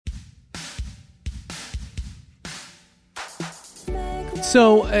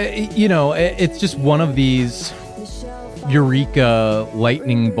So, it's just one of these eureka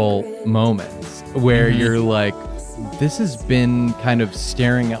lightning bolt moments where you're like, this has been kind of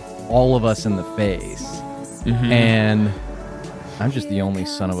staring at all of us in the face. And I'm just the only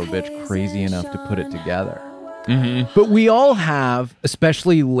son of a bitch crazy enough to put it together. But we all have,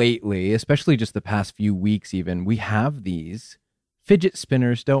 especially lately, especially just the past few weeks even, we have these fidget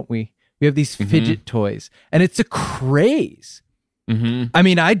spinners, don't we? We have these fidget toys, and it's a craze. I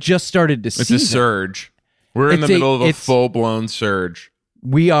mean, I just started to see It's a surge. We're in the middle of a full-blown surge.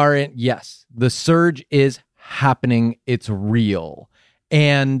 We are in, yes, the surge is happening. It's real.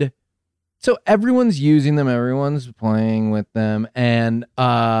 And so everyone's using them, everyone's playing with them, and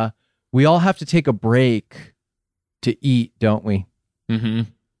we all have to take a break to eat, don't we?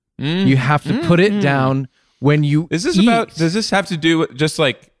 You have to put it down when you Is this eat. does this have to do with just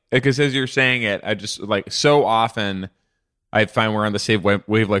like, because as you're saying it, I just like so often I find we're on the same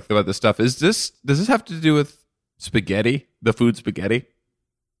wavelength about this stuff. Does this have to do with spaghetti, the food spaghetti?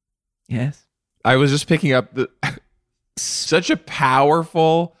 Yes. I was just picking up such a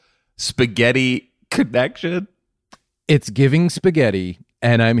powerful spaghetti connection. It's giving spaghetti,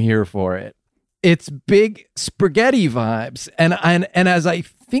 and I'm here for it. It's big spaghetti vibes. And as I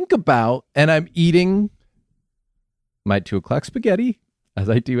think about, and I'm eating my 2:00 spaghetti, as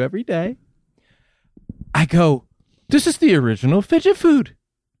I do every day, I go, this is the original fidget food.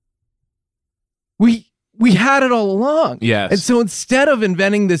 We had it all along. Yes. And so instead of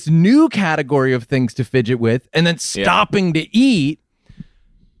inventing this new category of things to fidget with and then stopping to eat,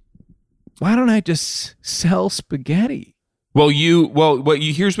 why don't I just sell spaghetti?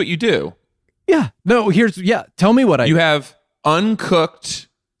 Here's what you do. Yeah. No, tell me what You have uncooked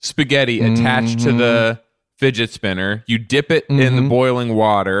spaghetti attached to the fidget spinner. You dip it in the boiling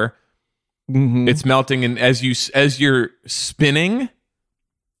water. It's melting, and as you're spinning,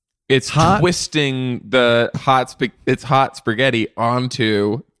 it's twisting the hot spaghetti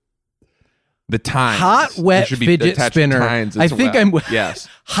onto the tines. Hot wet fidget spinner. I think I'm yes.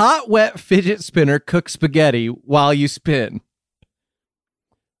 Hot wet fidget spinner cook spaghetti while you spin.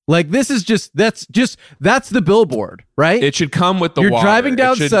 Like that's the billboard, right? It should come with the You're water. driving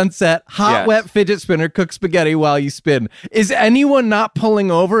down Sunset, hot wet fidget spinner, cook spaghetti while you spin. Is anyone not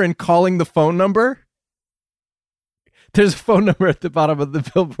pulling over and calling the phone number? There's a phone number at the bottom of the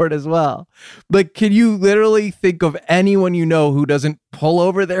billboard as well. Like, can you literally think of anyone you know who doesn't pull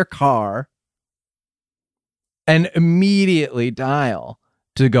over their car and immediately dial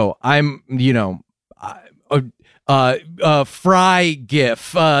to go, Fry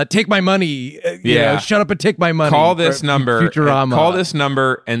GIF. Take my money. Shut up and take my money. Call this number. Futurama. Call this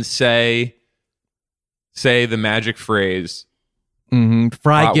number and say the magic phrase.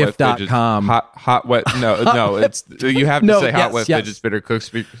 Frygift.com. Hot wet. No. It's you have to say hot wet fidget spinner.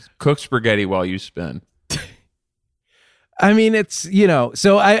 Cook spaghetti while you spin. I mean, it's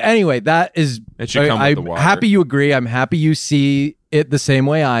So anyway, that is. It should come with the water. I'm happy you agree. I'm happy you see it the same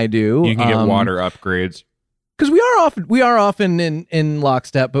way I do. You can get water upgrades. Because we are often in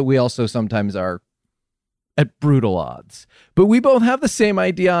lockstep, but we also sometimes are at brutal odds. But we both have the same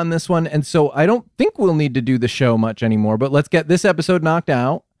idea on this one, and so I don't think we'll need to do the show much anymore. But let's get this episode knocked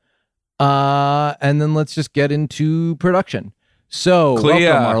out, and then let's just get into production. So, Clea.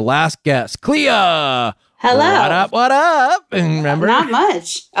 Welcome our last guest, Clea. Hello. What up? Remember? Not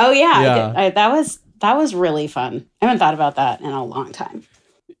much. Oh yeah. That was really fun. I haven't thought about that in a long time.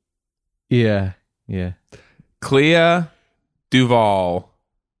 Yeah. Clea Duvall.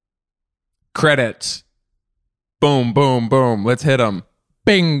 Credits. Boom, boom, boom. Let's hit them.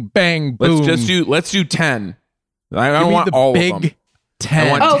 Bing, bang, boom. Let's do 10. I don't want all of them. 10.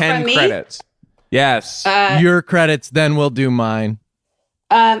 I want 10 from me? credits. Yes. Your credits, then we'll do mine.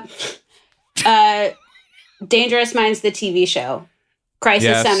 Dangerous Minds, the TV show. Crisis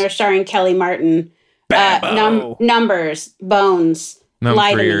Yes. Center starring Kelly Martin. Numbers, Bones, Numb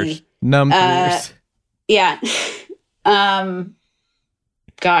Lie for to Ears. Me. Numb ears. Yeah.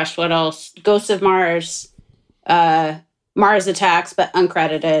 Gosh, what else? Ghosts of Mars. Mars Attacks, but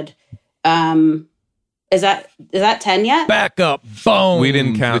uncredited. Is that 10 yet? Back up, Bones. We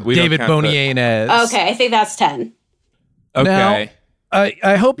didn't count. with We don't David count Bonienes. Okay, I think that's 10. Okay. Now,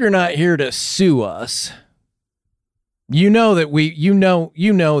 I hope you're not here to sue us. You know that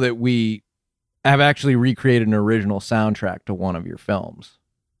we have actually recreated an original soundtrack to one of your films.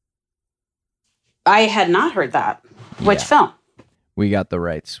 I had not heard that. Which film? We got the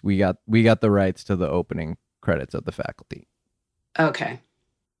rights. We got the rights to the opening credits of The Faculty. Okay.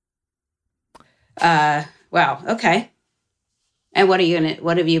 Wow. Okay. And what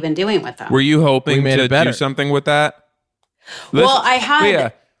have you been doing with them? Were you hoping We made to it better. do something with that? Well, I had. Yeah.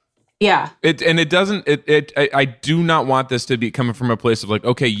 Yeah. It doesn't. I do not want this to be coming from a place of like,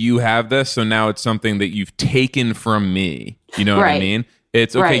 okay, you have this, so now it's something that you've taken from me. You know what I Right. mean?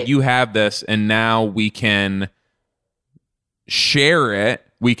 It's okay. Right. You have this, and now we can share it.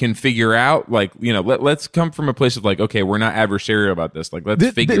 We can figure out, like, you know, let's come from a place of like, okay, we're not adversarial about this. Like, let's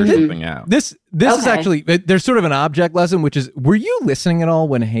figure something out. This is Okay. actually, there's sort of an object lesson, which is, were you listening at all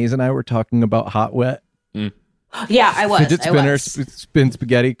when Hayes and I were talking about Hot Wet? Yeah, I was. Fidget I spinner, was. spin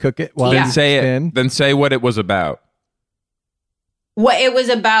spaghetti, cook it while Yeah. you Then say spin. it. Then say what it was about. What it was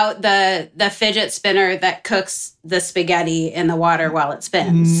about the fidget spinner that cooks the spaghetti in the water while it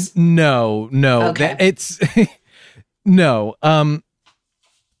spins. No. Okay. It's no.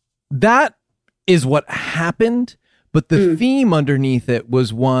 That is what happened, but the theme underneath it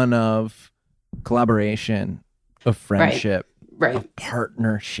was one of collaboration, of friendship, Right. of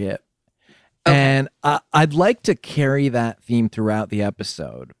partnership. Okay. And I'd like to carry that theme throughout the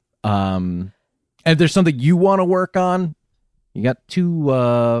episode. And if there's something you want to work on, you got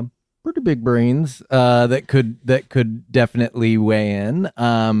two pretty big brains that could definitely weigh in.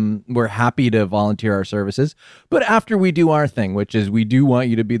 We're happy to volunteer our services, but after we do our thing, which is we do want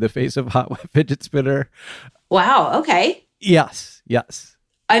you to be the face of Hot Wet Fidget Spinner. Wow. Okay. Yes.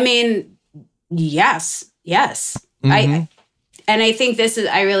 I mean, yes. Mhm. I think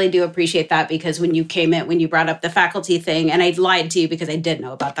I really do appreciate that, because when you brought up the faculty thing, and I lied to you because I did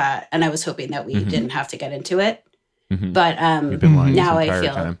know about that, and I was hoping that we didn't have to get into it. But You've been lying now this I entire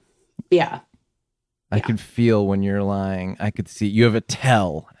feel, time. yeah. I could feel when you're lying. I could see you have a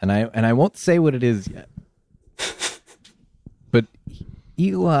tell, and I won't say what it is yet. But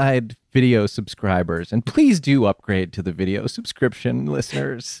eagle-eyed video subscribers, and please do upgrade to the video subscription,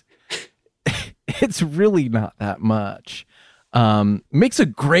 listeners. It's really not that much. Makes a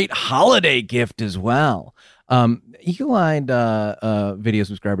great holiday gift as well. Eagle-eyed video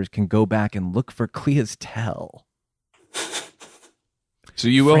subscribers can go back and look for Clea's tell. So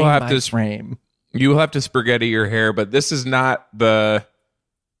you will frame have by to frame. you will have to spaghetti your hair, but this is not what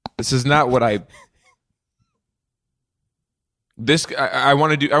I. I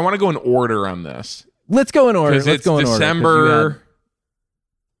want to do. I want to go in order on this Let's go in order. because Let's it's go in December.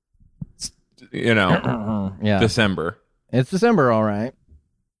 You know, order. Yeah, December. it's December. All right.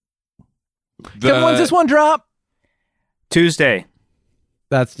 When's this one drop? Tuesday.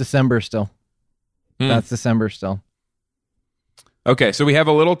 That's December still. That's December still. Okay, so we have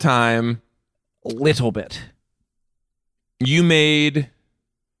a little time. A little bit. You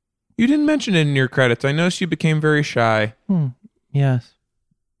didn't mention it in your credits. I noticed you became very shy Yes.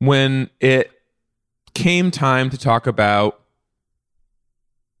 when it came time to talk about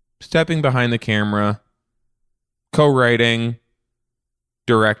stepping behind the camera, co-writing,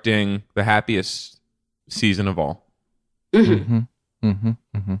 directing the happiest season of all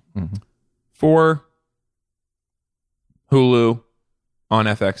for Hulu on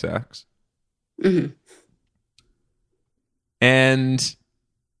FXX. And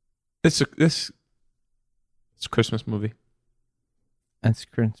it's a Christmas movie. That's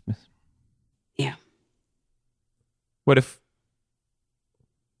Christmas. Yeah. What if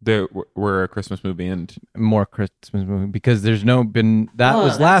there were a Christmas movie and More Christmas movie because there's no been that Oh,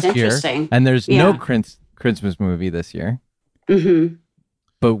 was that's last year, interesting. and there's no Yeah. Christmas movie this year. Mm-hmm.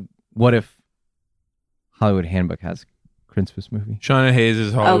 But what if Hollywood Handbook has Christmas movie? Sean and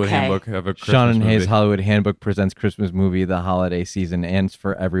Hayes' Hollywood Okay. Handbook have a Christmas Sean and Hayes movie? Hollywood Handbook presents Christmas movie the holiday season, and it's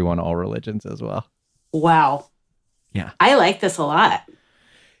for everyone, all religions as well. Wow. Yeah. I like this a lot.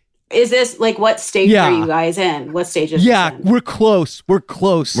 Is this like what stage Yeah. are you guys in? What stage is Yeah, this in? we're close. We're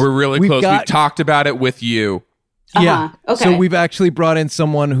close. We're really We've close. got- We talked about it with you. Yeah. Uh-huh. Okay. So we've actually brought in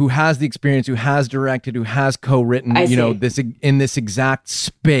someone who has the experience, who has directed, who has co-written, I you know, see. this in this exact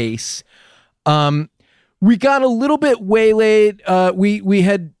space. We got a little bit waylaid. We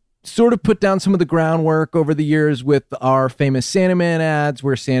had sort of put down some of the groundwork over the years with our famous Santa Man ads,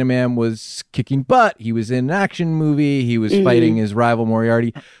 where Santa Man was kicking butt. He was in an action movie. He was fighting his rival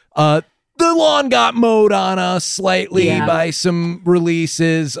Moriarty. The lawn got mowed on us slightly Yeah. by some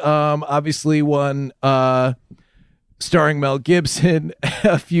releases. Obviously one starring Mel Gibson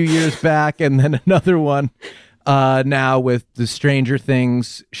a few years back, and then another one now with the Stranger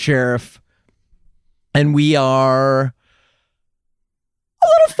Things sheriff. And we are a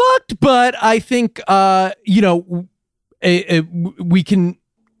little fucked, but I think we can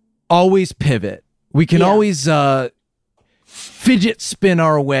always pivot. We can Yeah. always fidget spin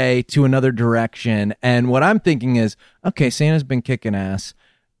our way to another direction. And what I'm thinking is, okay, Santa's been kicking ass.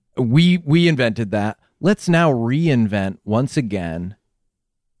 We invented that. Let's now reinvent once again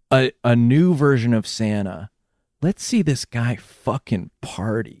a new version of Santa let's see this guy fucking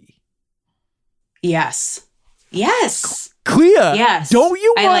party. Yes. Yes. Clea, Yes. don't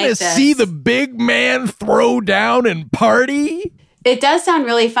you I want to like this. see the big man throw down and party? It does sound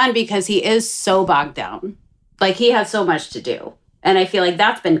really fun because he is so bogged down. Like, he has so much to do. And I feel like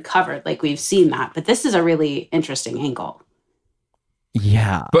that's been covered. Like, we've seen that. But this is a really interesting angle.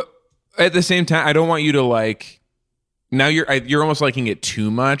 Yeah. But at the same time, I don't want you to like. Now you're almost liking it too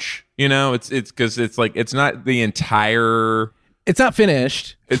much. You know, it's because it's like it's not the entire. It's not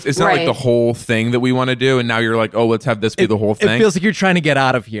finished. It's not like the whole thing that we want to do, and now you're like, oh, let's have this be the whole thing. It feels like you're trying to get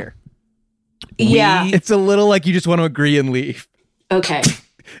out of here. Yeah. It's a little like you just want to agree and leave. Okay.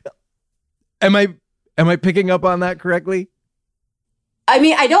 Am I picking up on that correctly? I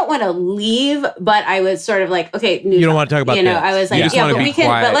mean, I don't want to leave, but I was sort of like, okay, you don't want to talk about you know, this. I was like, You just yeah, wanna but be we can,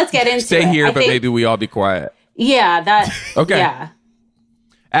 quiet. but let's get into Stay it. here, I but think, maybe we all be quiet. yeah, that, Okay. yeah.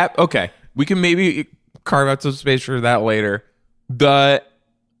 Okay, we can maybe carve out some space for that later.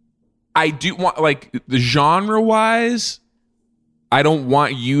 I do want, like, the genre-wise, I don't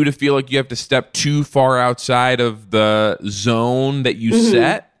want you to feel like you have to step too far outside of the zone that you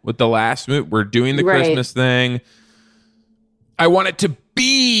set with the last movie. We're doing the Right. Christmas thing. I want it to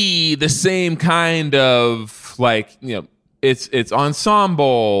be the same kind of, like, you know, it's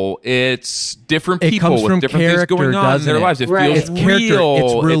ensemble. It's different It people comes with from different things character, going on in doesn't their it? lives. It Right. feels It's character. real.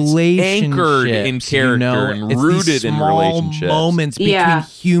 It's relationships. anchored in character you know? and It's rooted these in small relationships. moments between Yeah.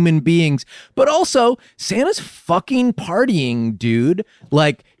 human beings, but also Santa's fucking partying, dude.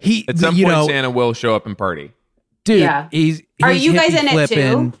 Like At some you point, know, Santa will show up and party. dude. Yeah. He's Are you guys hippie in it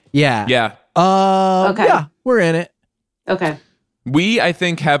flipping. too? Yeah. Yeah, Okay. Yeah, we're in it. Okay. I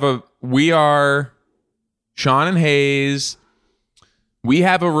think we are Sean and Hayes. We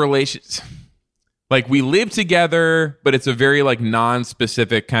have a relation. Like, we live together, but it's a very like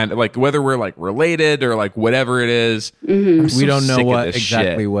non-specific kind of, like, whether we're like related or like whatever it is. I'm so We don't know sick of what this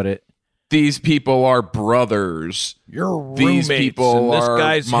exactly shit. what it. These people are brothers. You're These people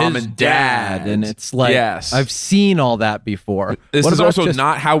are mom and dad, and it's like yes. I've seen all that before. This What is about also just-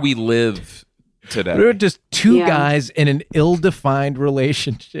 not how we live today. We're just two Yeah. guys in an ill-defined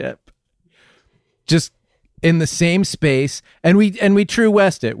relationship, just in the same space, and we True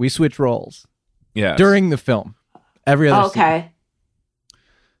West it. We switch roles Yes. during the film. Every other scene. Okay.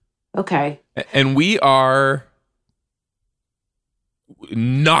 Okay. And we are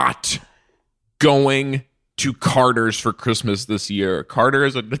not going to Carter's for Christmas this year. Carter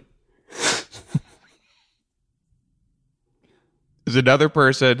is another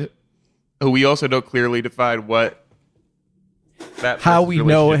person who we also don't clearly define what that How person's we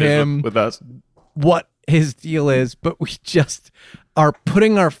know relationship is him. with us. What his deal is, but we just are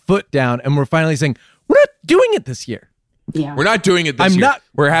putting our foot down, and we're finally saying we're not doing it this year. Yeah. We're not doing it this I'm year. not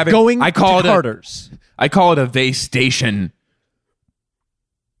We're having going I call to it Carter's. I call it a vacation.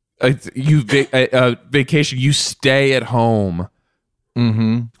 A vacation. You stay at home.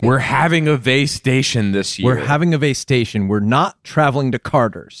 Mm-hmm. We're having a vacation this year. We're having a vacation. We're not traveling to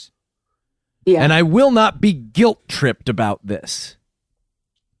Carter's. Yeah. And I will not be guilt tripped about this.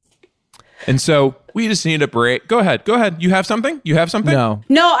 And so we just need a break. Go ahead. You have something? No. no,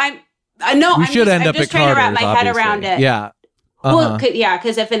 no. We I'm should just, end I'm up just at trying Carter's, to wrap my head obviously. around it. Yeah. Well,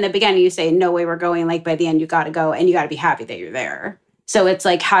 because if in the beginning you say no way we're going, like by the end you got to go and you got to be happy that you're there. So it's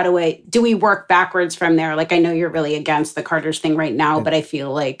like, do we work backwards from there? Like, I know you're really against the Carter's thing right now, but I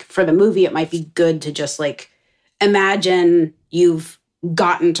feel like for the movie, it might be good to just like imagine you've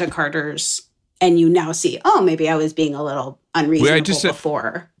gotten to Carter's and you now see, oh, maybe I was being a little unreasonable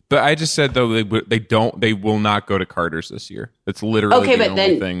before. But I just said though they will not go to Carter's this year. That's literally Okay, the but only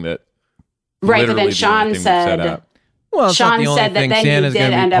then- thing that. Right, but literally then the Sean only thing we've set said, up. Well, it's not Sean the only said that thing. then Santa's you did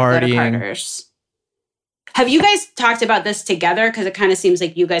gonna be end up go to partying. Carter's. Have you guys talked about this together? Because it kind of seems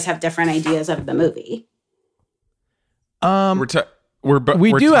like you guys have different ideas of the movie. We're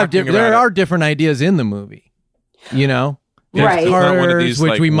We do have talking there about are different ideas in the movie. You know, Yeah, Right. it's not one of Carter's, these, which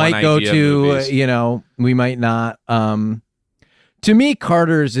like, we one might go idea to. movies. You know, we might not. To me,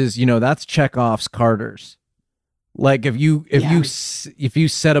 Carter's is that's Chekhov's Carter's. Like if you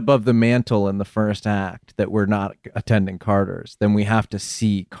set above the mantle in the first act that we're not attending Carter's, then we have to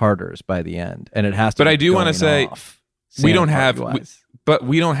see Carter's by the end, and it has to. But be I do wanna going say, off, we don't Santa have party-wise. but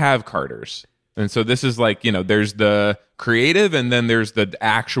we don't have Carter's. And so this is like, there's the creative and then there's the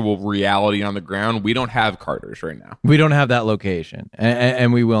actual reality on the ground. We don't have Carter's right now. We don't have that location,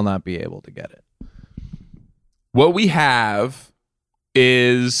 and we will not be able to get it. What we have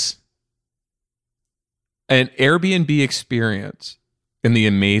is an Airbnb experience in the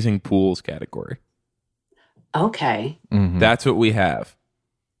amazing pools category. Okay. Mhm. That's what we have.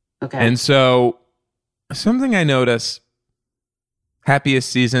 Okay. And so Something I notice, happiest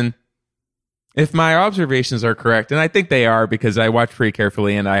season, if my observations are correct, and I think they are because I watched pretty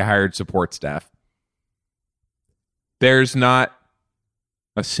carefully and I hired support staff, there's not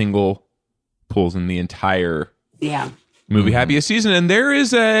a single pools in the entire movie happiest season. And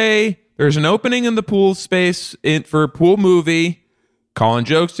there's an opening in the pool space for a pool movie. Colin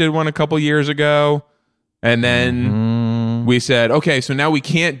Jokes did one a couple years ago. And then we said, okay, so now we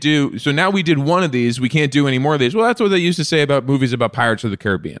did one of these. We can't do any more of these. Well, that's what they used to say about movies about Pirates of the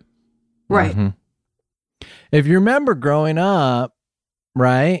Caribbean. Right. Mm-hmm. If you remember growing up,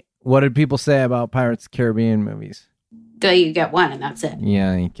 right? What did people say about Pirates of the Caribbean movies? That you get one and that's it.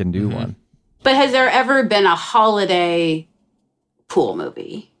 Yeah, you can do one. But has there ever been a holiday pool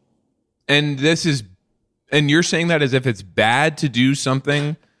movie? And you're saying that as if it's bad to do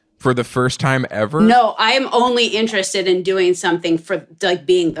something for the first time ever? No, I am only interested in doing something for like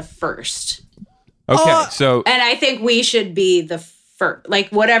being the first. Okay, so and I think we should be the first. Like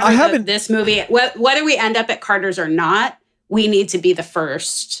whatever this movie, whether we end up at Carter's or not, we need to be the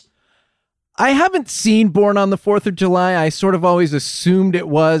first. I haven't seen Born on the 4th of July. I sort of always assumed it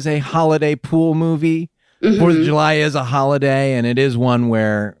was a holiday pool movie. 4th of July is a holiday, and it is one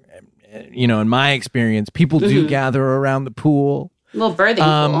where, you know, in my experience, people do gather around the pool. Well,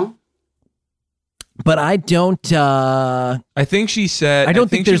 birthing pool. But I don't... I think she said... I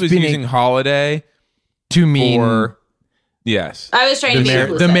think she was using holiday to mean... For, yes. I was trying to be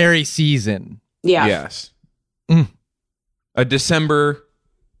inclusive. The merry season. Yeah. Yes. A December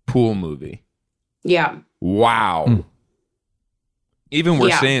pool movie. Yeah. Wow. Even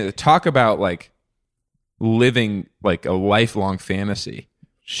we're saying... Talk about, like, living, like, a lifelong fantasy.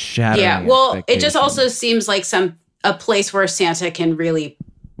 Shattering. Yeah, well, it just also seems like a place where Santa can really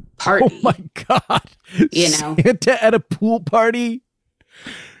party. Oh my God. You know? Santa at a pool party?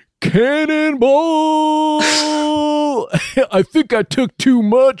 Cannonball! I think I took too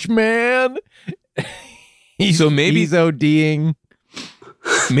much, man. He's ODing.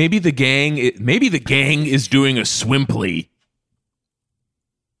 Maybe the gang is doing a swimply.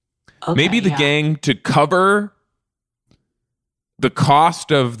 Okay, maybe the gang, to cover the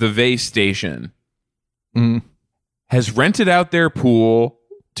cost of the vase station, has rented out their pool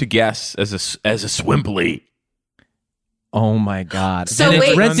to guests as a swimply. Oh my God! So and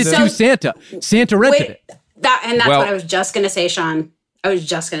it's rented to Santa. Santa rented it. That's what I was just going to say, Sean. I was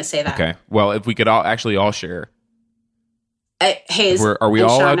just going to say that. Okay. Well, if we could all share. Hayes, are we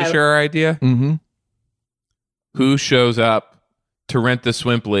all allowed to share our idea? Mm-hmm. Who shows up to rent the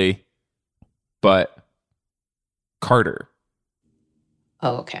swimply, but Carter?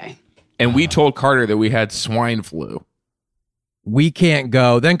 Oh, okay. And we told Carter that we had swine flu. We can't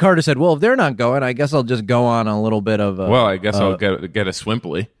go. Then Carter said, well, if they're not going, I guess I'll just go on a little bit of a... Well, I guess I'll get a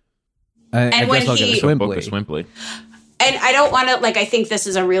swimply. I guess I'll get a swimply. Book a swimply. And I don't want to, like, I think this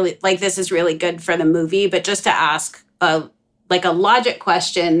is this is really good for the movie, but just to ask a logic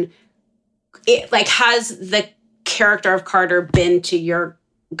question, has the character of Carter been to your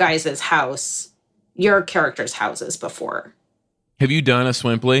guys' house, your characters' houses before? Have you done a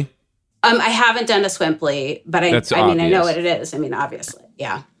swimply? I haven't done a swimply, but I know what it is. I mean, obviously.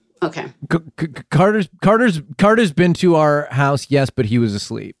 Yeah. Okay. Carter's been to our house, yes, but he was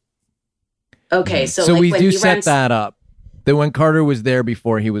asleep. Okay, so we do set that up. That when Carter was there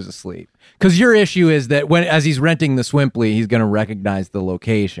before he was asleep. Because your issue is that as he's renting the swimply, he's going to recognize the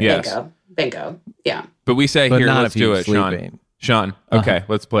location. Yes. Bingo. Yeah. But we say, here, let's do it, Sean. Sean, okay,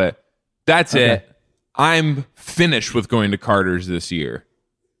 let's play it. That's it. I'm finished with going to Carter's this year.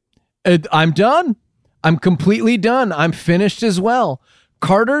 I'm done. I'm completely done. I'm finished as well.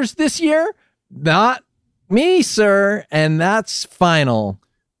 Carter's this year? Not me, sir. And that's final.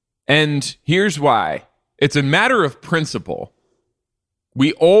 And here's why. It's a matter of principle.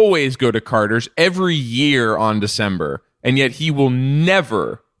 We always go to Carter's every year on December, and yet he will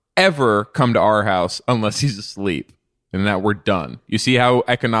never, ever come to our house unless he's asleep, and that we're done. You see how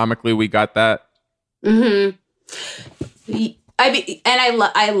economically we got that? Mm-hmm. I mean,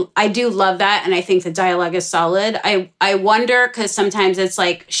 and I do love that, and I think the dialogue is solid. I wonder, because sometimes it's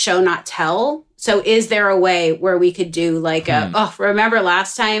like show not tell. So is there a way where we could do like remember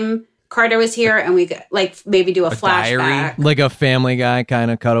last time Carter was here, and we could like maybe do a flashback, diary? Like a Family Guy kind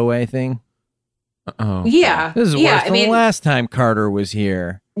of cutaway thing? Oh, yeah. This is worse than the last time Carter was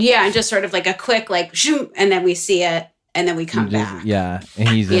here. Yeah, and just sort of like a quick like shoot, and then we see it, and then we come back. Yeah, and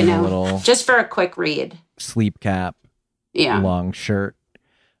he's in a little just for a quick read, sleep cap. Yeah, long shirt.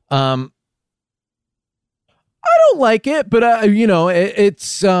 I don't like it, but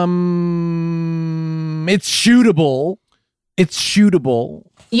it's shootable. It's shootable.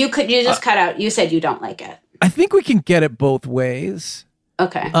 You just cut out. You said you don't like it. I think we can get it both ways.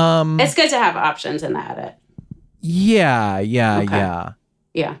 Okay. It's good to have options in the edit. Yeah. Okay.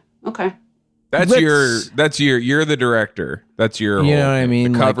 Yeah. Okay. You're the director. That's your you know whole what I thing.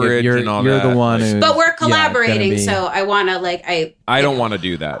 mean? The coverage you're and all you're that. the one who. But we're collaborating, so I want to I don't want to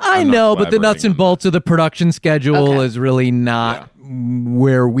do that. I I'm not know, but the nuts collaborating and on bolts of the production schedule Okay. is really not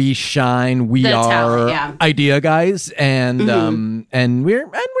where we shine. We The are talent, yeah. idea guys, and we're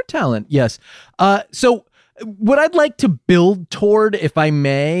talent. Yes. So what I'd like to build toward, if I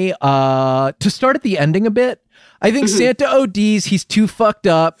may, to start at the ending a bit. I think Santa ODs. He's too fucked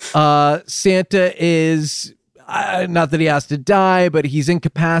up. Santa is not that he has to die, but he's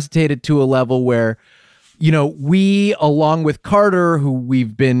incapacitated to a level where, you know, we, along with Carter, who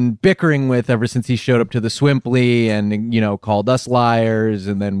we've been bickering with ever since he showed up to the Swimply and, you know, called us liars,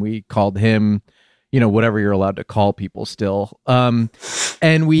 and then we called him, you know, whatever you're allowed to call people still.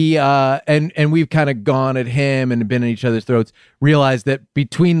 And we and we've kind of gone at him and been at each other's throats, realized that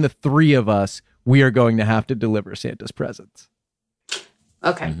between the three of us, we are going to have to deliver Santa's presents.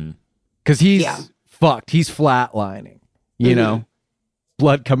 Okay. Because he's fucked. He's flatlining, you know,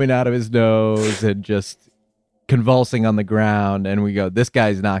 blood coming out of his nose and just convulsing on the ground. And we go, this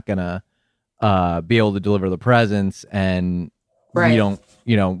guy's not going to be able to deliver the presents. And we don't,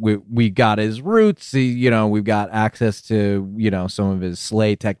 you know, we got his roots. You know, we've got access to, you know, some of his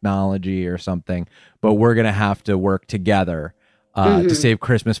sleigh technology or something. But we're going to have to work together to save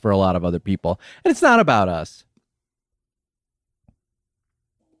Christmas for a lot of other people. And it's not about us.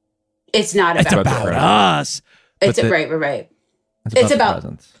 It's not It's about about us. It's But right. It's about the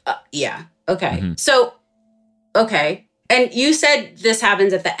presents. Yeah. Okay. So, okay. And you said this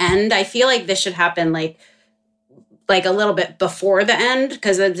happens at the end. I feel like this should happen like a little bit before the end,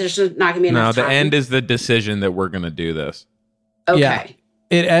 because there's just not gonna be enough time. the end is the decision that we're going to do this. Okay. Yeah.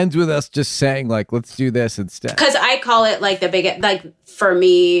 It ends with us just saying, like, let's do this instead. Because I call it like the big, like for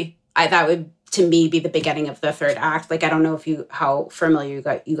me, that would to me be the beginning of the third act. Like, I don't know how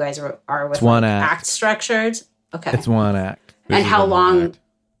familiar you guys are with one act structures. Okay. It's one act. And how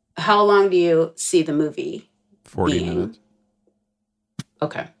long do you see the movie 40 being? minutes.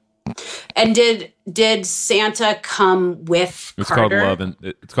 Okay. And did Santa come with Carter?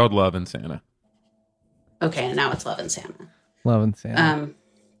 It's called Love and Santa. Okay, and now it's Love and Santa. Love and Santa.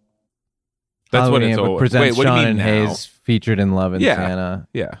 That's what Halloween it's Handbook always. presents Wait, what do you Sean mean and now? Hayes featured in Love and Yeah. Santa.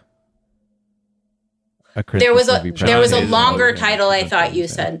 Yeah. A There was Christmas movie a Hayes is longer Hollywood title. I Handbook thought you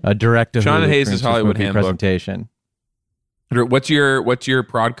presentation. said a direct Sean and Hayes' Hollywood movie Handbook. presentation. What's your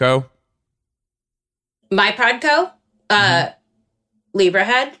Prodco? my Prodco,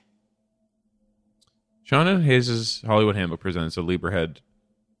 Librahead. Sean and Hayes' Hollywood Handbook presents a Librahead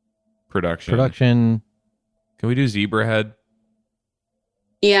production. Production. Can we do Zebrahead?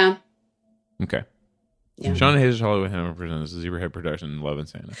 Yeah. Okay. Yeah. Sean and Hayes' Hollywood Handbook presents a Zebrahead production, Love and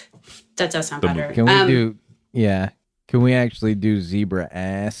Santa. That does sound The better. movie. Can we do? Yeah. Can we actually do zebra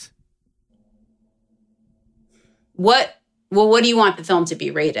ass? What do you want the film to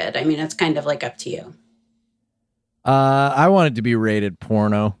be rated? I mean, it's kind of like up to you. I want it to be rated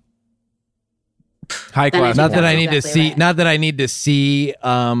porno. High Then I class. think Not that that's I need to exactly see. right. Not that I need to see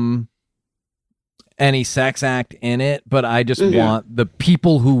any sex act in it, but I just want the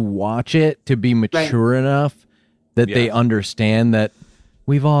people who watch it to be mature enough that they Yes. understand that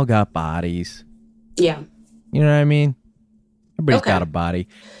we've all got bodies. Yeah. You know what I mean? Everybody's got a body.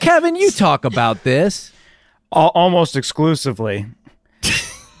 Kevin, you talk about this. Almost exclusively.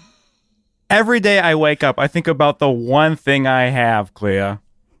 Every day I wake up, I think about the one thing I have, Clea.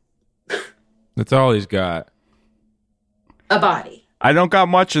 That's all he's got. A body. I don't got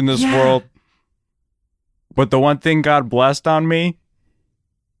much in this world, but the one thing God blessed on me,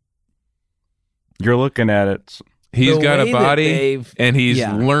 you're looking at it. He's The got a way that body, they've- and he's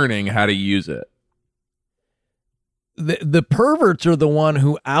Yeah. learning how to use it. The perverts are the one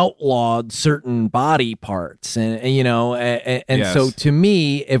who outlawed certain body parts, and you know, and Yes. so to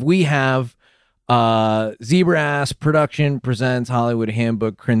me, if we have Zebra Ass Production presents Hollywood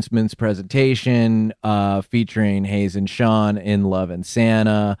Handbook Christmas presentation featuring Hayes and Sean in Love and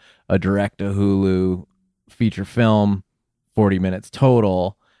Santa, a direct to Hulu feature film, 40 minutes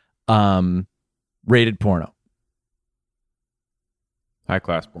total, rated porno. High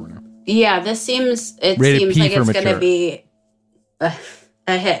class porno. Yeah, this seems Rated seems P like for it's going mature. to be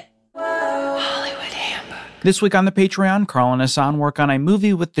a hit. This week on the Patreon, Carl and Hassan work on a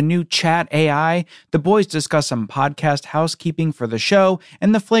movie with the new chat AI. The boys discuss some podcast housekeeping for the show,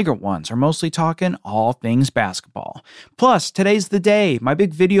 and the flagrant ones are mostly talking all things basketball. Plus, today's the day, my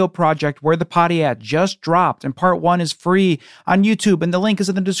big video project Where the Potty At just dropped, and part 1 is free on YouTube, and the link is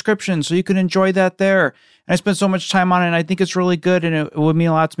in the description, so you can enjoy that there. And I spent so much time on it, and I think it's really good, and it would mean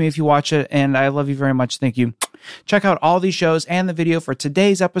a lot to me if you watch it, and I love you very much. Thank you. Check out all these shows and the video for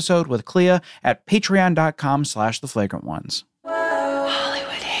today's episode with Clea at patreon.com/theflagrantones.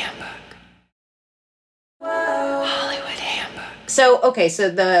 Hollywood Handbook. Hollywood Handbook. So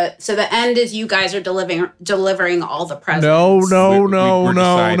the end is you guys are delivering all the presents. We're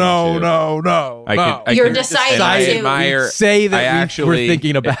deciding to. You're deciding I to admire. Say that I actually- we're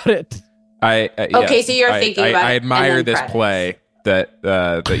thinking about it. Okay, so you're thinking about I it, admire and then this credits. play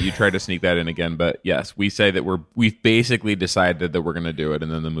that you tried to sneak that in again, but yes, we say that we've basically decided that we're going to do it,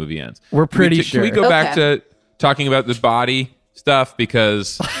 and then the movie ends. We're pretty Can we sure. go back Okay. to talking about the body stuff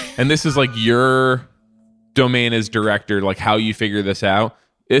because, and this is like your domain as director, like how you figure this out.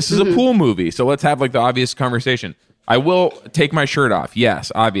 This is a pool movie, so let's have like the obvious conversation. I will take my shirt off.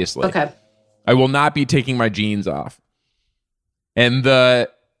 Yes, obviously. Okay. I will not be taking my jeans off. And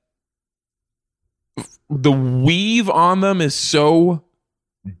the weave on them is so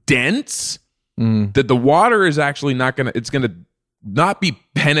dense that the water is actually not going to, it's going to not be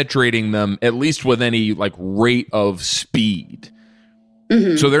penetrating them, at least with any like rate of speed.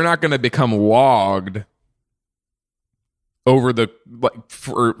 So they're not going to become logged over the, like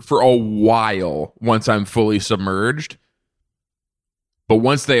for a while once I'm fully submerged. But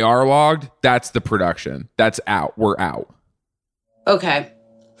once they are logged, that's the production. That's out. We're out. Okay.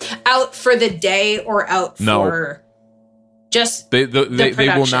 Out for the day or out No. for just They will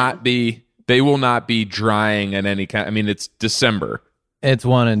production. not be. They will not be drying at any kind. I mean, it's December. It's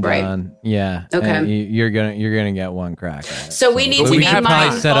one and Right. done. Yeah. Okay. And you're gonna get one crack at it. So we need But to we be should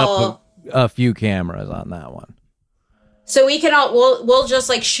probably set mindful. up a few cameras on that one. So we can we'll just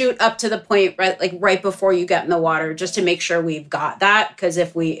like shoot up to the point right before you get in the water just to make sure we've got that, because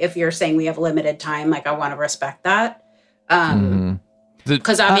if you're saying we have limited time, like I want to respect that.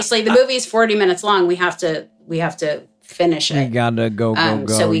 Because obviously the movie is 40 minutes long. We have to finish You it. gotta go.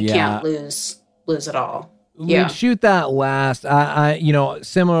 So we yeah. can't lose it all. Yeah. We'd shoot that last. I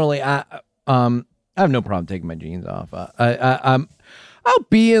similarly, I have no problem taking my jeans off. I'll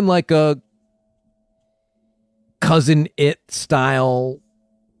be in like a Cousin It style.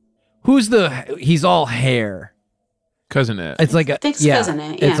 He's all hair. Cousin It. It's like think it's Cousin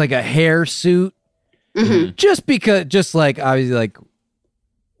It, yeah. It's like a hair suit. Just like obviously like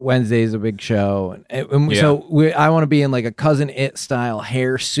Wednesday's a big show, and so I want to be in like a Cousin It style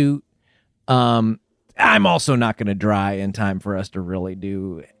hair suit. I'm also not going to dry in time for us to really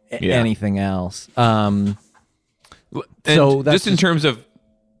do anything else. So that's just in terms of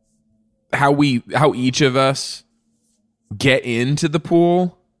how each of us get into the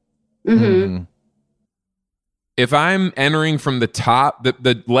pool. If I'm entering from the top,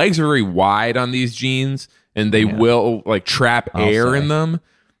 the legs are very wide on these jeans, and they will like trap air in them.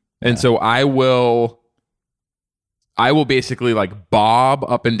 And so I will basically like bob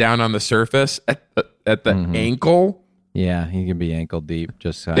up and down on the surface at the ankle. Yeah, he can be ankle deep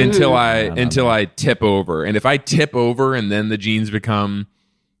just until I tip over. And if I tip over and then the jeans become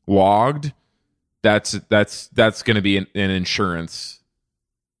logged, that's going to be an insurance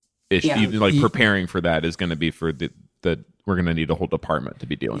issue. Yeah. Like preparing for that is going to be for the we're going to need a whole department to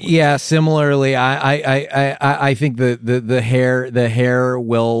be dealing with. Yeah, similarly, I think the hair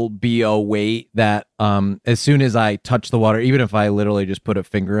will be a weight that as soon as I touch the water, even if I literally just put a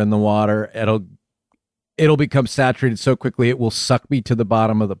finger in the water, it'll become saturated so quickly it will suck me to the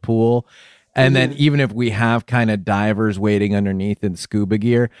bottom of the pool. And then even if we have kind of divers waiting underneath in scuba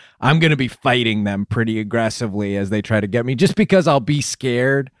gear, I'm going to be fighting them pretty aggressively as they try to get me, just because I'll be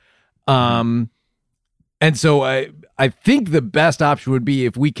scared. And so I think the best option would be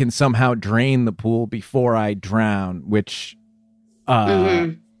if we can somehow drain the pool before I drown, which is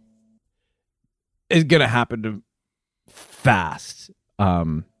going to happen fast.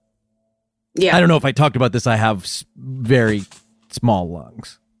 Yeah. I don't know if I talked about this. I have very small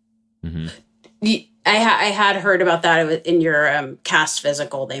lungs. I had heard about that in your cast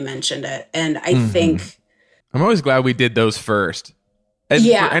physical. They mentioned it, and I think I'm always glad we did those first. And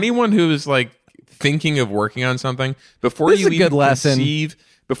Yeah. for anyone who is like thinking of working on something, before This is you a good even lesson.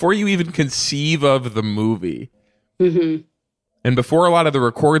 conceive of the movie, and before a lot of the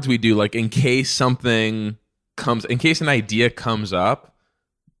records we do, like in case an idea comes up,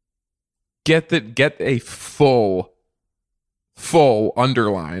 get a full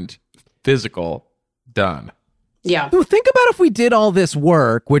underlined physical Done. Yeah. So think about if we did all this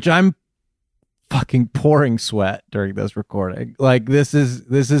work, which I'm fucking pouring sweat during this recording. Like this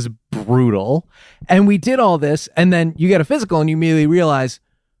is brutal. And we did all this, and then you get a physical and you immediately realize,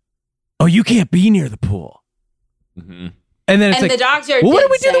 oh, you can't be near the pool. Mm-hmm. And then it's And like, the doctor well, what did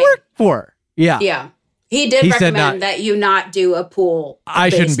did we do the say- work for? Yeah. Yeah. He did He said recommend not- that you not do a pool. I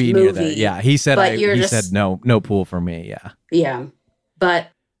shouldn't be near that. Yeah. He said but you're he just- said no pool for me. Yeah. Yeah. But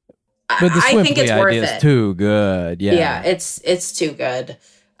But the I think Swimply it's worth idea is it. too good. Yeah. Yeah, it's too good.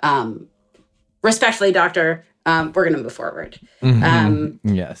 Respectfully, doctor, we're gonna move forward. Mhm.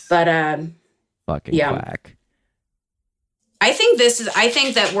 Yes. But fucking yeah. quack. I think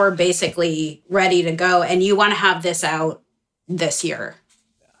that we're basically ready to go, and you want to have this out this year.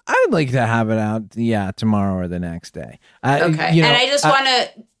 I'd like to have it out, tomorrow or the next day. Okay. And I just want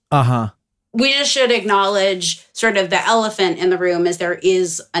to, we just should acknowledge sort of the elephant in the room is there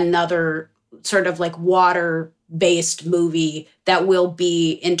is another sort of like water-based movie that will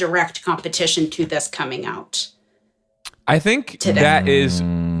be in direct competition to this coming out. I think Today. that is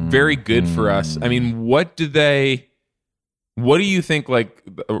very good for us. I mean, what do you think like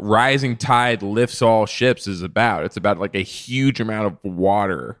rising tide lifts all ships is about? It's about like a huge amount of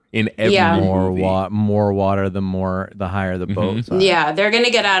water in every movie. More water, the higher the boats are. Yeah, they're going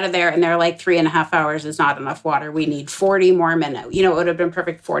to get out of there, and they're like 3.5 hours is not enough water. We need 40 more minutes. You know, it would have been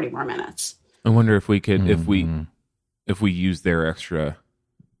perfect 40 more minutes. I wonder if we could, if we use their extra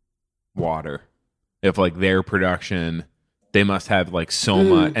water, if like their production, they must have like so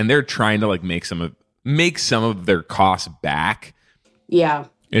much, and they're trying to like make some of their costs back. Yeah,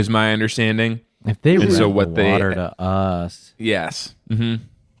 is my understanding. If they rent so the what they- water to us, Yes. Mm-hmm.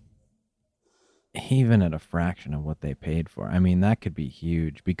 even at a fraction of what they paid for, I mean, that could be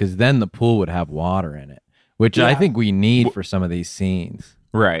huge because then the pool would have water in it, which I Yeah. think we need for some of these scenes.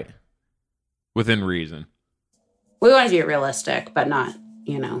 Right. Within reason. we want to be realistic, but not,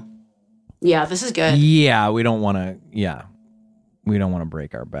 Yeah, this is good. Yeah, we don't want to. Yeah, we don't want to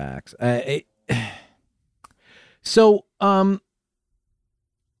break our backs. So,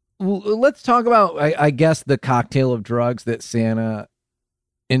 let's talk about, I guess, the cocktail of drugs that Santa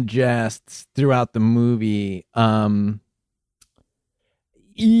ingests throughout the movie. I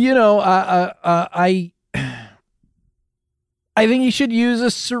think he should use a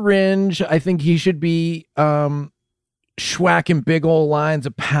syringe. I think he should be schwacking big old lines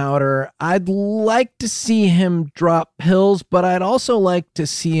of powder. I'd like to see him drop pills, but I'd also like to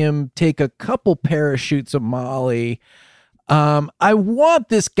see him take a couple parachutes of Molly. I want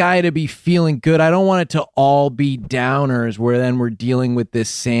this guy to be feeling good. I don't want it to all be downers where then we're dealing with this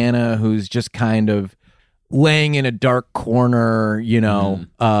Santa who's just kind of laying in a dark corner,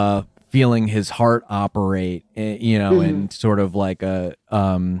 feeling his heart operate, and sort of like a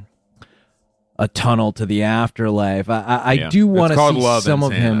tunnel to the afterlife. I do want to see Love some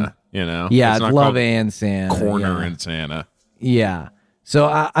and of Santa, him. Yeah, It's not Love called and Santa. Corner and Santa. Yeah. So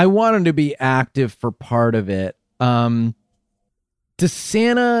I want him to be active for part of it. Does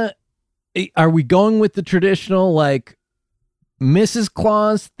Santa, are we going with the traditional like Mrs.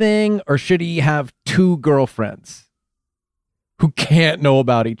 Claus thing, or should he have two girlfriends who can't know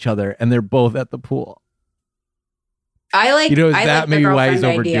about each other and they're both at the pool? I like. Is I that like maybe the why he's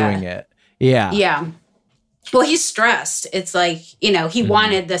girlfriend overdoing idea. it? Yeah. Yeah. Well, he's stressed. It's like, he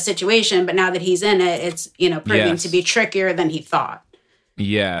wanted the situation, but now that he's in it, it's, proving Yes. to be trickier than he thought.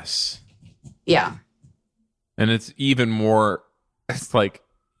 Yes. Yeah. And it's like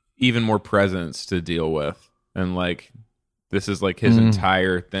even more presence to deal with. And like, this is like his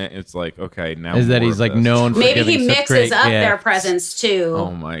entire thing. It's like, okay, now Is that more he's of like this. known for Maybe giving he such mixes great up their gifts. presents too.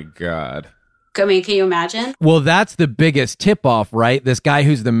 Oh my God. I mean, can you imagine? Well, that's the biggest tip off, right? This guy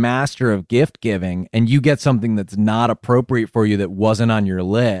who's the master of gift giving, and you get something that's not appropriate for you that wasn't on your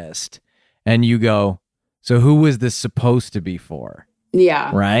list. And you go, so who was this supposed to be for?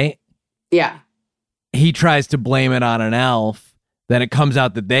 Yeah. Right? Yeah. He tries to blame it on an elf. Then it comes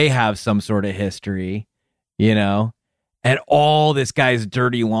out that they have some sort of history, and all this guy's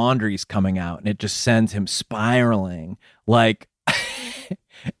dirty laundry's coming out, and it just sends him spiraling. Like,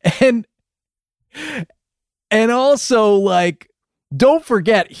 and also, like, don't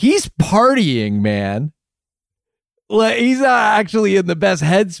forget, he's partying, man. Like, he's not actually in the best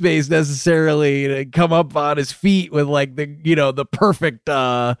headspace necessarily to come up on his feet with like the perfect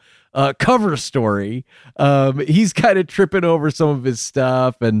cover story. He's kind of tripping over some of his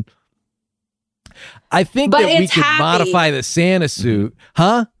stuff, and I think But that we it's could happy. modify the Santa suit,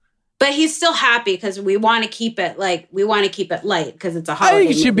 huh? But he's still happy because we want to keep it light because it's a I holiday.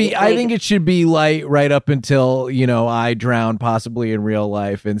 think it should movie. be. I think it should be light right up until I drown possibly in real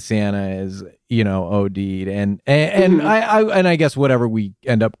life, and Santa is OD'd, and I guess whatever we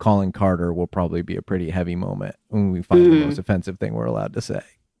end up calling Carter will probably be a pretty heavy moment when we find the most offensive thing we're allowed to say.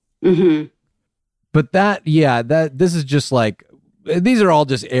 Mm-hmm. But this is just like, these are all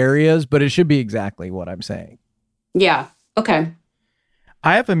just areas, but it should be exactly what I'm saying. Yeah. Okay.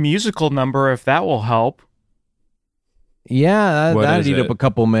 I have a musical number if that will help. Yeah, What that'd is eat it? up a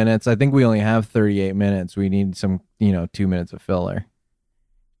couple minutes. I think we only have 38 minutes. We need some, 2 minutes of filler.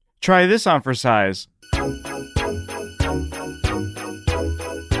 Try this on for size.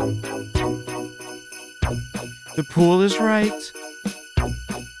 The pool is right.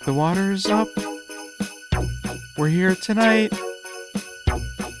 The water is up. We're here tonight.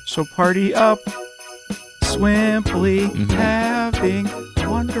 So party up. Swimply having a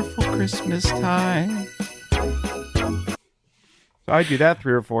wonderful Christmas time. So I do that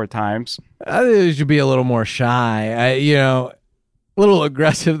 3 or 4 times. I think it should be a little more shy. A little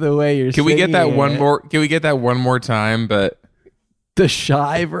aggressive the way you're Can we get that singing one it. more? Can we get that one more time? But The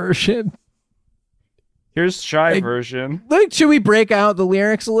shy version. Here's shy Like- version. Like, should we break out the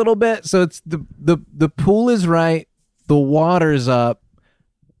lyrics a little bit? So it's the pool is right, the water's up.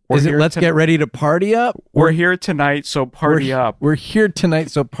 Is it here let's get ready to party up? We're here tonight, so party up. We're here tonight,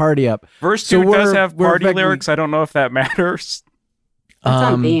 so party up. Verse So 2 does we're- have we're party effectively- lyrics. I don't know if that matters.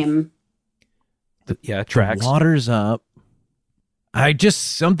 That's on theme. Yeah, The water's up.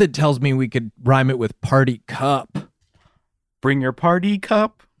 Something tells me we could rhyme it with party cup. Bring your party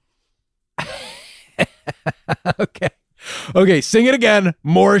cup. Okay, sing it again.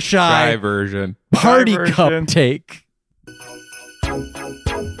 More shy shy. version. Party version. cup take.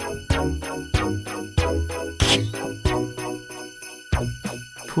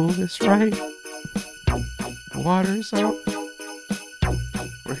 Pool is right. Water's up.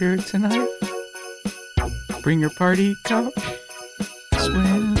 We're here tonight. Bring your party cup.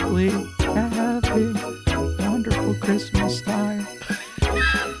 Swiftly having wonderful Christmas time.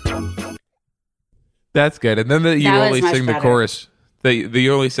 That's good. And then you That was only much sing the better. chorus.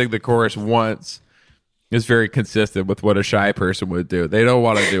 You only sing the chorus once. Is very consistent with what a shy person would do. They don't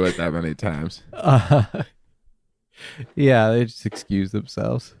want to do it that many times. Yeah, they just excuse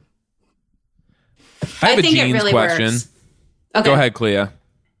themselves. I have a think it jeans really question. works. Okay. Go ahead, Clea.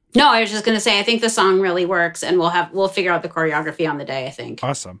 No, I was just going to say I think the song really works, and we'll figure out the choreography on the day. I think.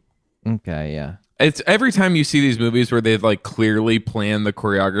 Awesome. Okay, yeah. It's every time you see these movies where they've like clearly planned the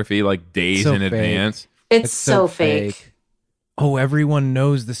choreography like days So in fake. advance. It's so fake. Oh, everyone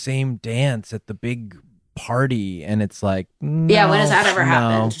knows the same dance at the big party, and it's like, Yeah, when has that ever no.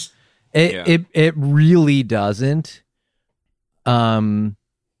 happened? It really doesn't. I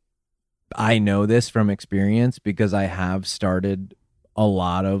know this from experience because I have started a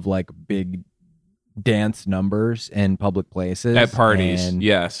lot of like big dance numbers in public places At parties, and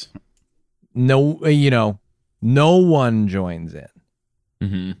yes. no one joins in,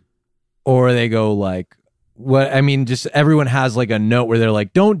 Mm-hmm. or they go like, what? I mean, just everyone has like a note where they're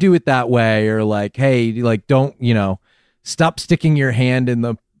like, don't do it that way, or like, hey, like, don't, stop sticking your hand in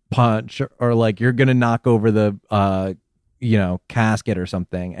the punch, or like you're gonna knock over the casket or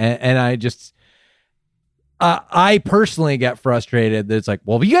something. And I just I personally get frustrated that it's like,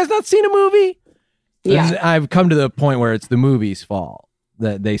 well, have you guys not seen a movie? Yeah. I've come to the point where it's the movie's fault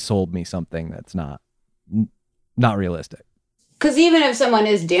that they sold me something that's not realistic. Because even if someone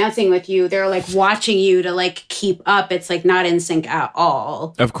is dancing with you, they're like watching you to like keep up. It's like not in sync at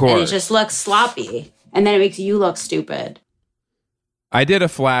all. Of course. And it just looks sloppy. And then it makes you look stupid. I did a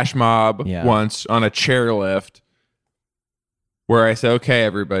flash mob Yeah. once on a chairlift where I said, "Okay,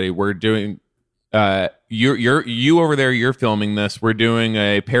 everybody, we're doing. You over there. You're filming this. We're doing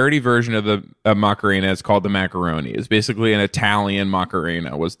a parody version of the Macarena. It's called the Macaroni. It's basically an Italian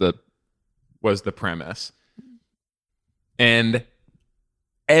Macarena. Was the premise, and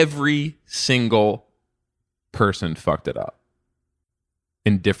every single person fucked it up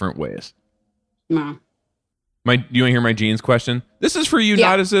in different ways. No. You want to hear my jeans question? This is for you,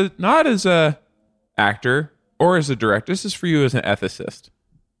 Yeah. not as a actor or as a director. This is for you as an ethicist.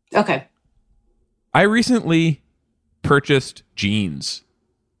 Okay. I recently purchased jeans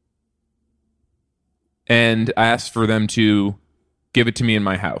and I asked for them to give it to me in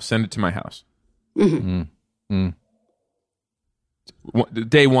my house, send it to my house.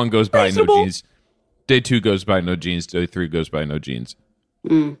 Day 1 goes by, Reasonable. no jeans. Day 2 goes by, no jeans. Day 3 goes by, no jeans.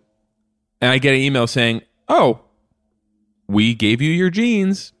 Mm. And I get an email saying, "Oh, we gave you your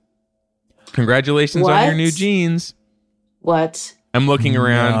jeans. Congratulations on your What? new jeans." What? I'm looking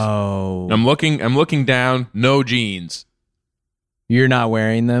around. No. I'm looking down. No jeans. You're not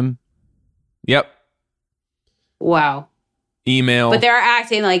wearing them? Yep. Wow. email. But they're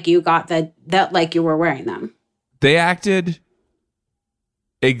acting like you got that like you were wearing them. They acted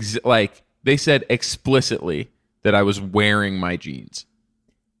like they said explicitly that I was wearing my jeans.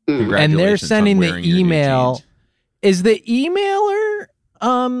 And they're Congratulations on sending the wearing your new email. jeans. Is the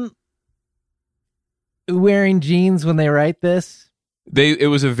emailer wearing jeans when they write this? It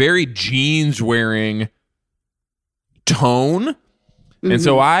was a very jeans wearing tone. And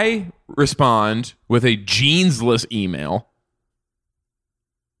so I respond with a jeansless email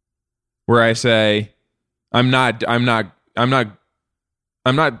where I say, I'm not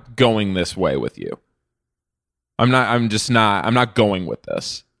going this way with you. I'm not going with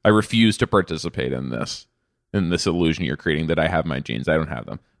this. I refuse to participate in this illusion you're creating that I have my jeans. I don't have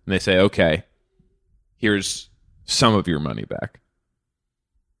them. And they say, okay, here's some of your money back.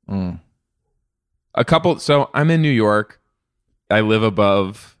 So I'm in New York. I live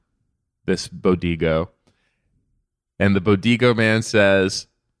above this Bodigo. And the Bodigo man says,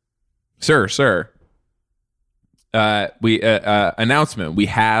 Sir, announcement. We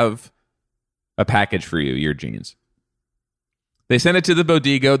have a package for you, your jeans. They sent it to the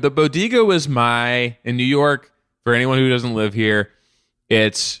Bodigo. The Bodigo is in New York, for anyone who doesn't live here,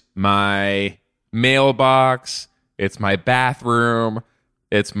 it's my mailbox, it's my bathroom,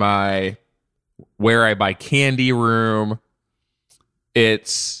 it's my where I buy candy room,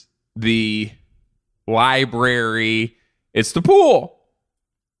 it's the library, it's the pool.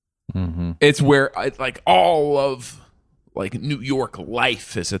 Mm-hmm. It's where like all of like New York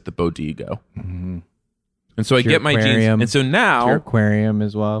life is at the Bodigo. Mm-hmm. And so I get my jeans. And so now your aquarium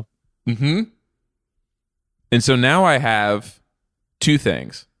as well. Mm-hmm. And so now I have two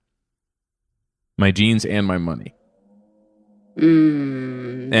things. My jeans and my money.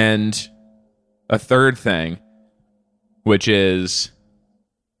 And a third thing, which is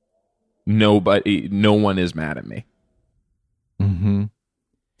no one is mad at me. Mm-hmm.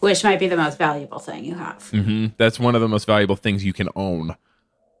 Which might be the most valuable thing you have. Mm-hmm. That's one of the most valuable things you can own.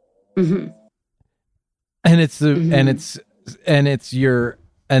 Mm-hmm. And it's the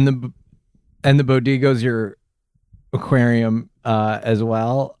Bodigo's your aquarium as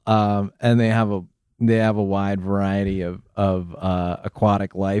well. And they have a wide variety of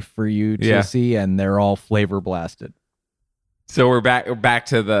aquatic life for you to see, and they're all flavor blasted. So we're back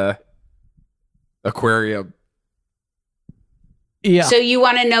to the aquarium. Yeah. So you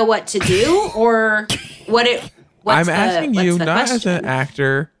want to know what to do, or what's I'm asking you the not question? as an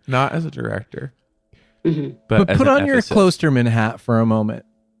actor, not as a director, but as put an on your ethicist. Klosterman hat for a moment.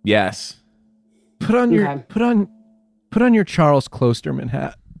 Yes. Put on your Okay. put on your Charles Klosterman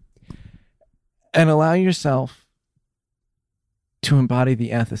hat and allow yourself to embody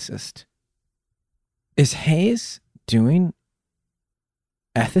the ethicist. Is Hayes doing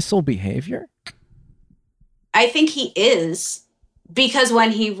ethical behavior? I think he is, because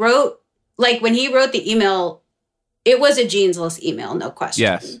when he wrote the email, it was a jeansless email, no question.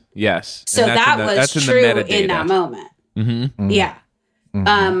 Yes. So And that's in true in metadata. that moment. Mm-hmm. Yeah.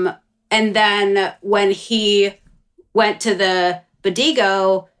 Mhm. And then when he went to the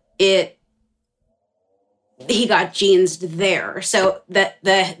Bodigo, he got jeansed there. So the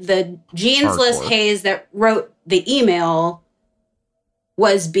jeansless Hardcore. Hayes that wrote the email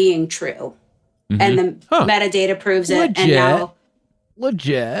was being true. And the metadata proves it. Legit. And now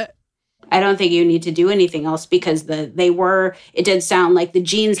Legit. I don't think you need to do anything else, because it did sound like the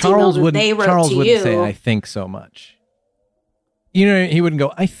jeans emails that they wrote Charles to wouldn't you. say I think so much. You know, he wouldn't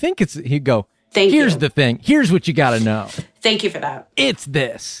go, I think it's, he'd go, Thank here's you. the thing. Here's what you got to know. Thank you for that. It's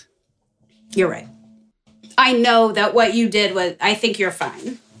this. You're right. I know that what you did was, I think you're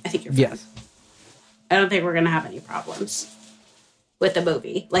fine. I think you're fine. Yes. I don't think we're going to have any problems with the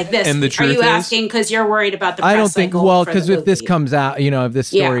movie like this. And the Are truth you is- asking because you're worried about the press I don't think, cycle well, for because the if this movie? comes out, if this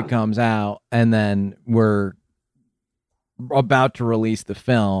story Yeah. comes out and then we're about to release the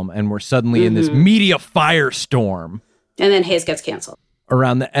film and we're suddenly in this media firestorm And then Hayes gets canceled.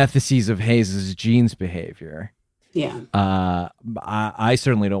 around the ethices of Hayes' jeans behavior, Yeah. I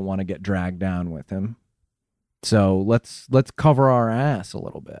certainly don't want to get dragged down with him. So let's cover our ass a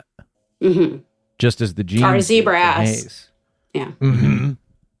little bit, Mm-hmm. just as the jeans Our did zebra for ass. Hayes. Yeah. Mm-hmm.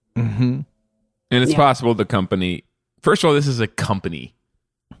 Mm-hmm. And it's Yeah. possible the company, first of all, this is a company.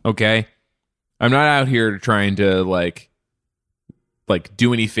 Okay. I'm not out here trying to like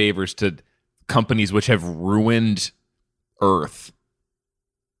do any favors to companies which have ruined Earth.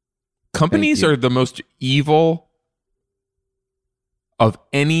 Companies you. are the most evil of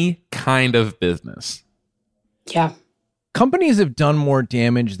any kind of business. Yeah. Companies have done more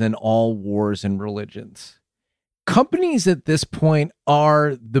damage than all wars and religions. Companies at this point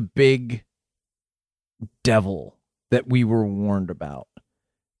are the big devil that we were warned about.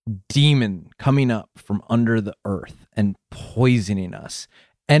 Demon coming up from under the earth and poisoning us.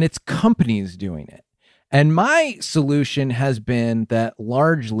 And it's companies doing it. And my solution has been that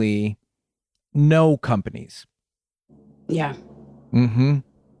largely no companies. Yeah. Mm-hmm.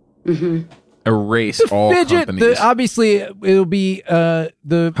 Mm-hmm. Erase all companies. Obviously, it'll be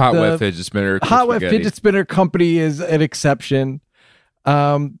the Hot Wet Fidget Spinner. Hot Wet Fidget Spinner Company is an exception.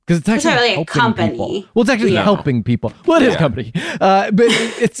 Because it's actually not really a helping company. people. Well, it's actually Yeah. helping people. Well, it is a company.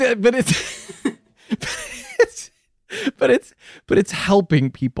 But it's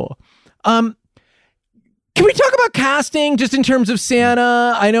helping people. Can we talk about casting just in terms of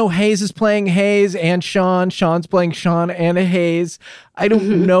Santa? I know Hayes is playing Hayes and Sean. Sean's playing Sean and Hayes. I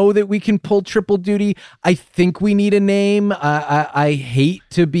don't know that we can pull triple duty. I think we need a name. I hate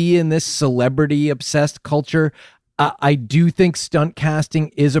to be in this celebrity obsessed culture. I do think stunt casting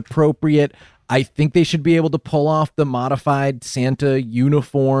is appropriate. I think they should be able to pull off the modified Santa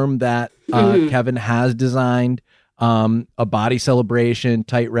uniform that Kevin has designed. A body celebration,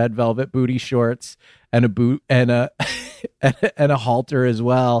 tight red velvet booty shorts, and a boot and a and a halter as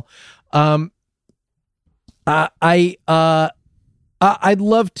well. I'd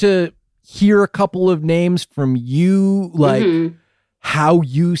love to hear a couple of names from you, like how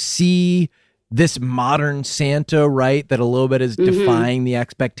you see this modern Santa, right? That a little bit is defying the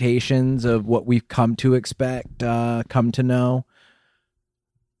expectations of what we've come to expect, come to know.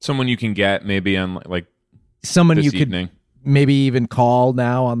 Someone you can get maybe on like someone this you could evening. maybe even call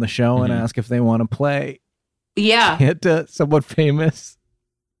now on the show and ask if they want to play. Yeah. Santa, someone famous.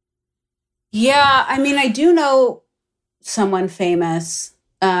 Yeah. I mean, I do know someone famous.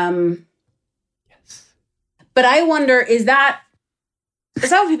 Yes. But I wonder, is that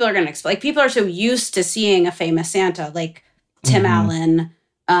what people are going to expect? Like, people are so used to seeing a famous Santa, like Tim Allen,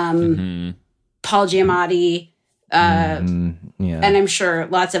 Paul Giamatti, Yeah. and I'm sure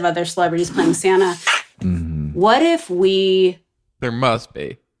lots of other celebrities playing Santa. What if we... There must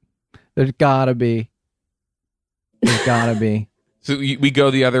be. There's gotta be. There's gotta be. So we go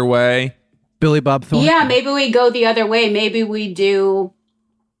the other way. Billy Bob Thornton. Yeah, maybe we go the other way. Maybe we do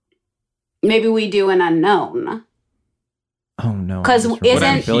an unknown. Oh no! Because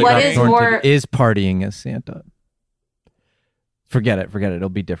isn't Billy what Bob is Thornton more is partying as Santa. Forget it. It'll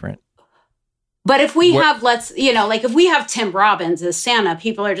be different. But if we have, if we have Tim Robbins as Santa,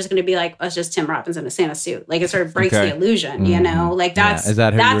 people are just going to be like, oh, it's just Tim Robbins in a Santa suit. Like, it sort of breaks the illusion, you know? Like, that's Is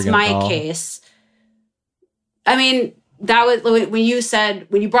that who you were that's gonna my call? case. I mean, that was when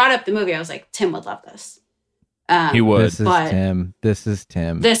you brought up the movie, I was like, Tim would love this. He would. This is but- Tim. This is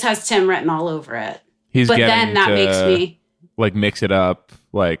Tim. This has Tim written all over it. He's But getting then that to, makes me... like mix it up,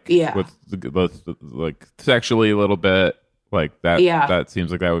 like Yeah. with like sexually a little bit, like that. Yeah. That seems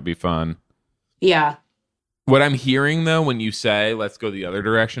like that would be fun. Yeah. What I'm hearing though, when you say let's go the other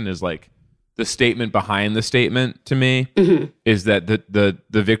direction, is like the statement behind the statement to me is that the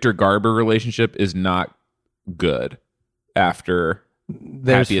Victor Garber relationship is not good after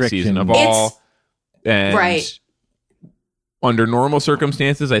There's Happiest Season of friction. All. And Right. under normal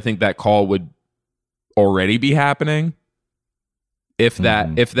circumstances, I think that call would already be happening if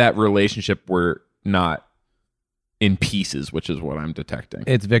that relationship were not in pieces, which is what I'm detecting.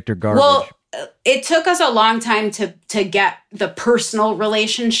 It's Victor Garbage. Well, it took us a long time to get the personal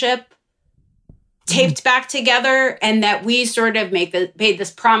relationship taped back together, and that we sort of made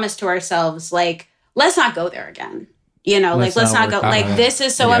this promise to ourselves, like, let's not go there again. You know, Let's let's not not go. work Like, that. this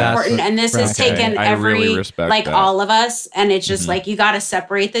is so Yeah, important, that's and this has right. taken I really every, respect like, that. all of us, and it's just like, you got to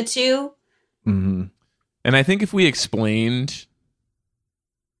separate the two. Mhm. And I think if we explained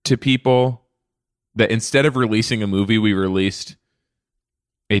to people that instead of releasing a movie, we released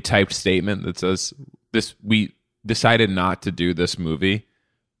a typed statement that says this, we decided not to do this movie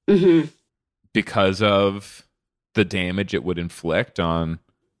because of the damage it would inflict on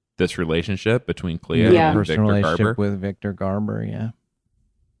this relationship between Clea Yeah. and Personal Victor relationship Garber. with Victor Garber. Yeah.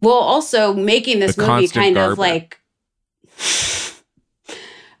 Well, also making this The movie constant kind of Garber. like,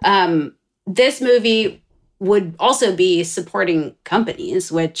 this movie would also be supporting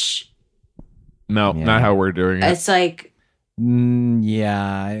companies, which No, Yeah. not how we're doing it. it's like,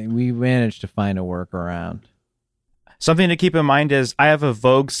 Yeah, we managed to find a workaround. Something to keep in mind is I have a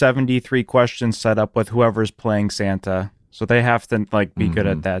Vogue 73 questions set up with whoever's playing Santa. So they have to like be good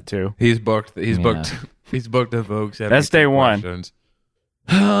at that too. He's booked. He's Yeah. booked. He's booked a Vogue. That's day one. questions.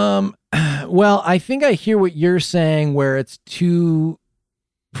 Well, I think I hear what you're saying, where it's too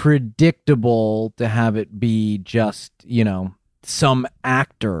predictable to have it be just, some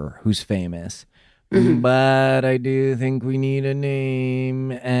actor who's famous. but I do think we need a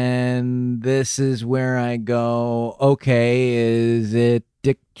name. And this is where I go, okay, is it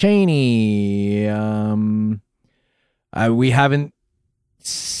Dick Cheney? We haven't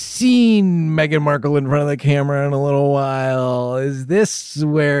seen Meghan Markle in front of the camera in a little while. Is this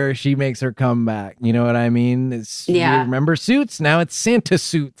where she makes her comeback? You know what I mean? You remember Suits? Now it's Santa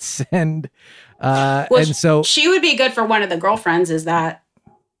Suits. And and so she would be good for one of the girlfriends. Is that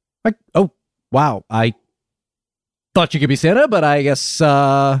like, oh wow, I thought you could be Santa, but I guess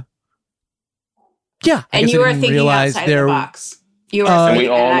yeah. And you were thinking outside the box. You were and we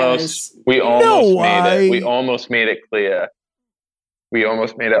almost made it clear. We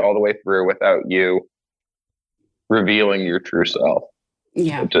almost made it all the way through without you revealing your true self.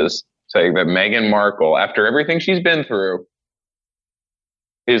 Yeah. Which is saying that Meghan Markle, after everything she's been through,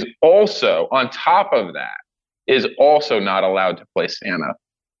 is also, on top of that, is also not allowed to play Santa.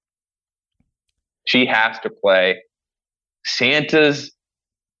 She has to play Santa's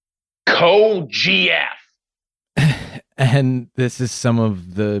co-GF. And this is some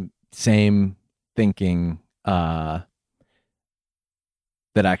of the same thinking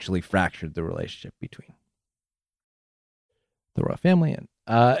that actually fractured the relationship between the royal family and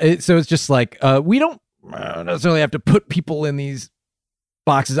so it's just like we don't necessarily have to put people in these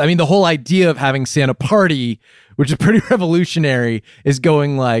boxes. I mean, the whole idea of having Santa Party, which is pretty revolutionary, is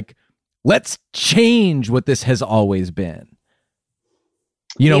going like, let's change what this has always been.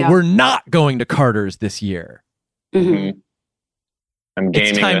 We're not going to Carter's this year. Mm-hmm. I'm gaming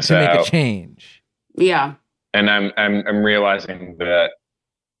it's time this to out. make a change. Yeah. And I'm realizing that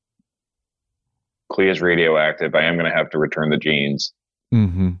Clea's radioactive. I am going to have to return the jeans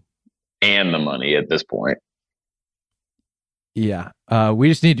Mm-hmm. and the money at this point. Yeah. We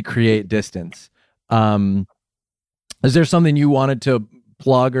just need to create distance. Is there something you wanted to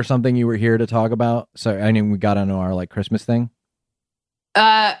plug or something you were here to talk about? Sorry, I mean, we got into our Christmas thing.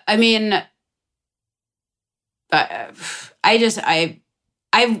 I mean,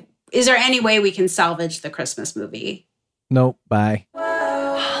 is there any way we can salvage the Christmas movie? Nope. Bye.